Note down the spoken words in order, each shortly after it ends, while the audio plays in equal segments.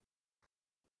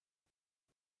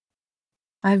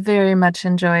I very much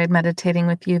enjoyed meditating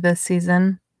with you this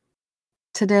season.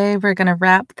 Today, we're going to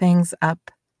wrap things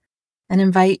up and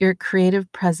invite your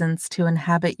creative presence to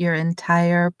inhabit your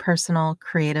entire personal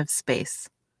creative space.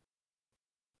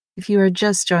 If you are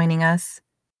just joining us,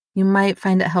 you might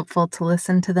find it helpful to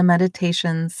listen to the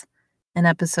meditations in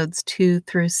episodes 2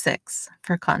 through 6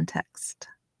 for context.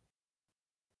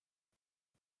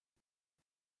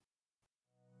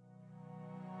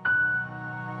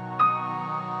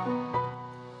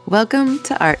 Welcome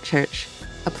to Art Church,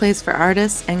 a place for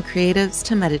artists and creatives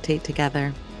to meditate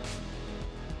together.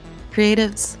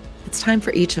 Creatives, it's time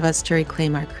for each of us to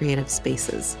reclaim our creative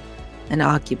spaces and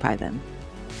occupy them,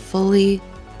 fully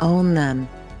own them.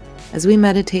 As we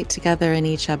meditate together in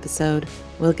each episode,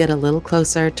 we'll get a little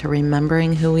closer to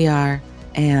remembering who we are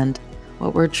and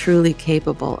what we're truly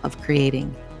capable of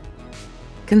creating.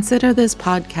 Consider this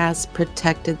podcast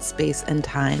protected space and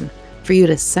time for you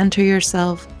to center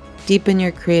yourself, deepen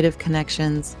your creative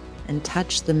connections, and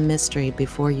touch the mystery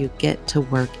before you get to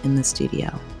work in the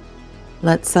studio.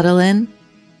 Let's settle in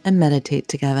and meditate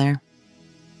together.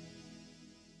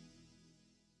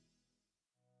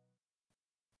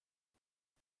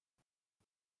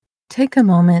 Take a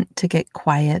moment to get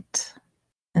quiet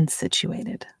and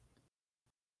situated.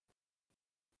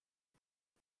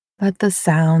 Let the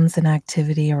sounds and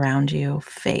activity around you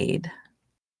fade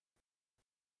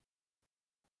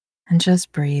and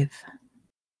just breathe.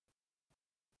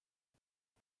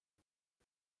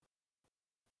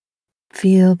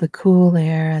 Feel the cool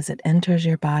air as it enters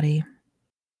your body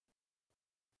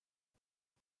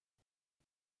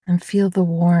and feel the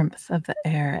warmth of the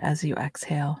air as you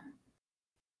exhale.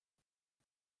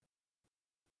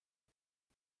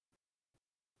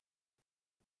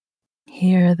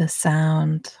 Hear the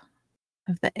sound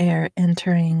of the air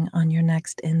entering on your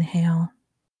next inhale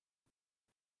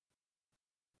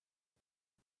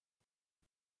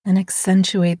and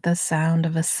accentuate the sound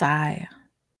of a sigh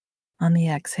on the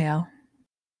exhale.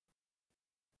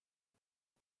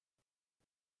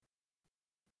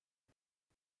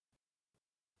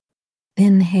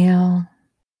 Inhale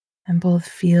and both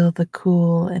feel the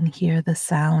cool and hear the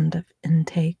sound of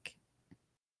intake.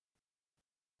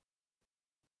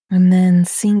 And then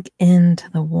sink into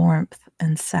the warmth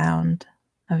and sound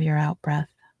of your out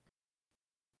breath.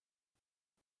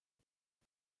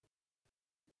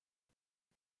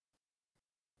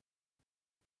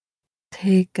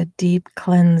 Take a deep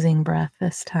cleansing breath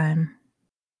this time.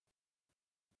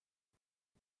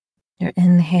 Your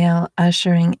inhale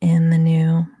ushering in the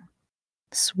new,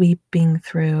 sweeping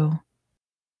through,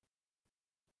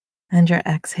 and your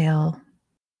exhale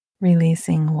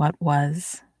releasing what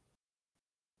was,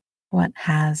 what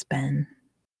has been.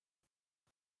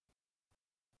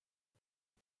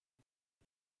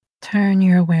 Turn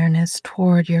your awareness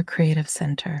toward your creative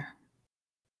center.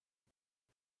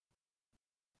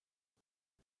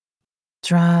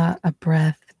 Draw a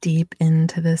breath deep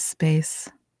into this space.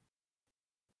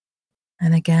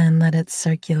 And again, let it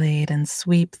circulate and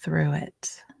sweep through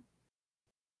it.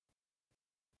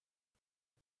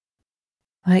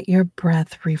 Let your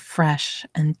breath refresh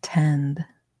and tend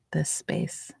this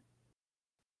space,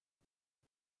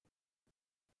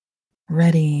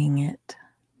 readying it.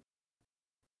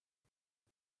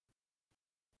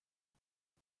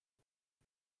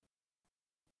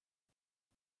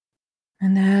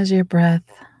 And as your breath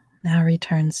now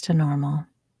returns to normal,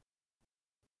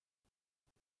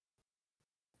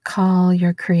 call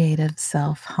your creative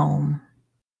self home.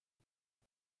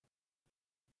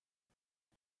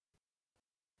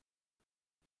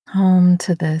 Home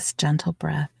to this gentle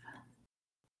breath,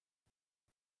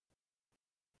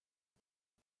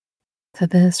 to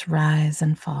this rise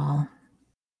and fall.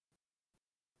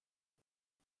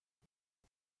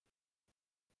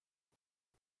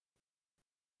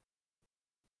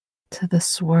 To the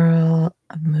swirl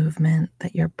of movement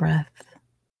that your breath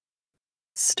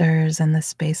stirs in the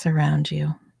space around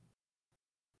you.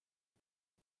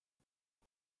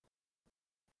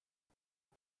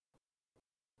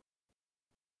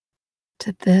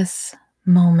 To this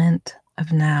moment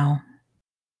of now.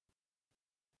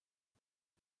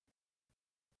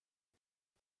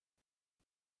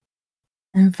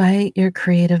 Invite your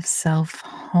creative self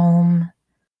home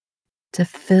to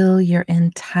fill your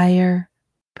entire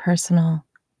personal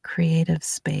creative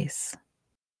space.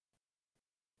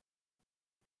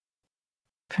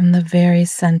 From the very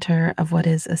center of what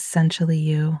is essentially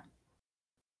you,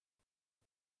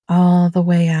 all the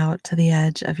way out to the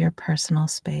edge of your personal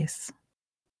space.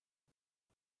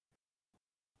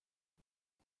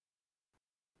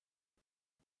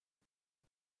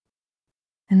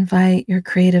 Invite your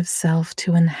creative self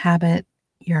to inhabit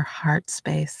your heart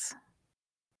space.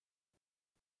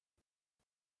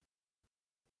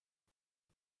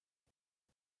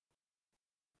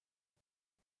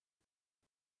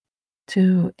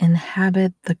 to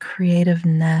inhabit the creative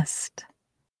nest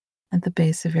at the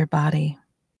base of your body.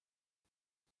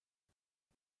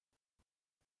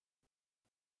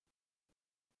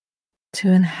 To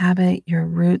inhabit your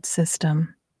root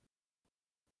system,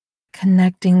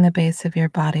 connecting the base of your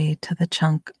body to the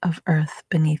chunk of earth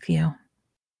beneath you.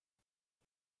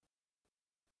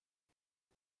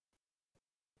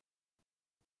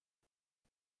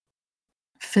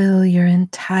 Fill your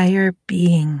entire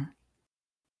being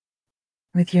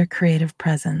with your creative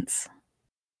presence.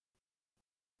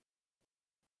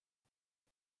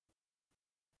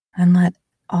 And let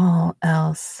all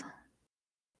else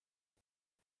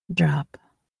drop.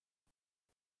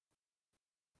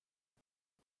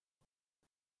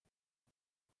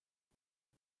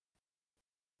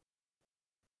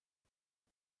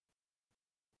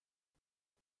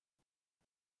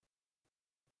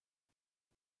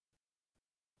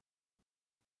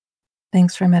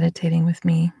 Thanks for meditating with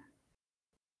me.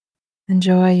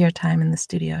 Enjoy your time in the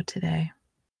studio today.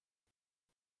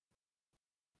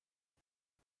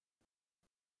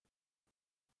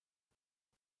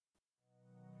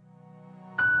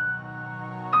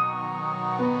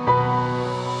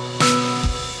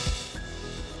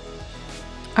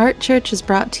 Art Church is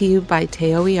brought to you by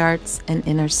Teoi Arts and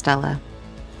Interstella.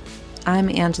 I'm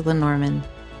Angela Norman.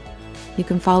 You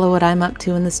can follow what I'm up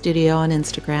to in the studio on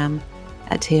Instagram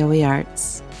at Teoi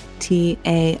Arts,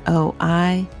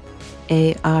 TAOIARTS.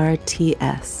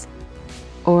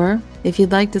 Or if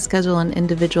you'd like to schedule an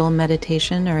individual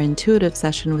meditation or intuitive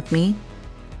session with me,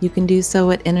 you can do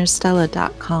so at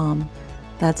interstella.com.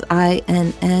 That's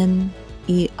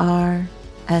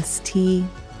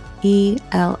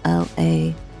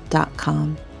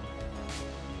INNERSTELLA.com.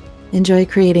 Enjoy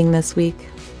creating this week.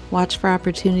 Watch for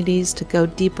opportunities to go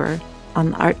deeper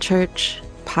on the Art Church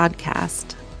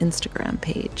podcast Instagram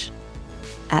page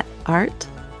at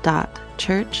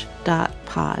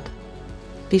art.church.pod.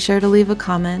 Be sure to leave a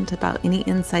comment about any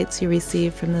insights you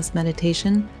receive from this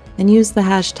meditation and use the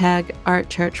hashtag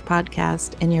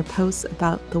ArtChurchPodcast in your posts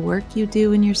about the work you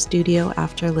do in your studio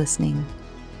after listening.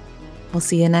 We'll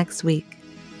see you next week.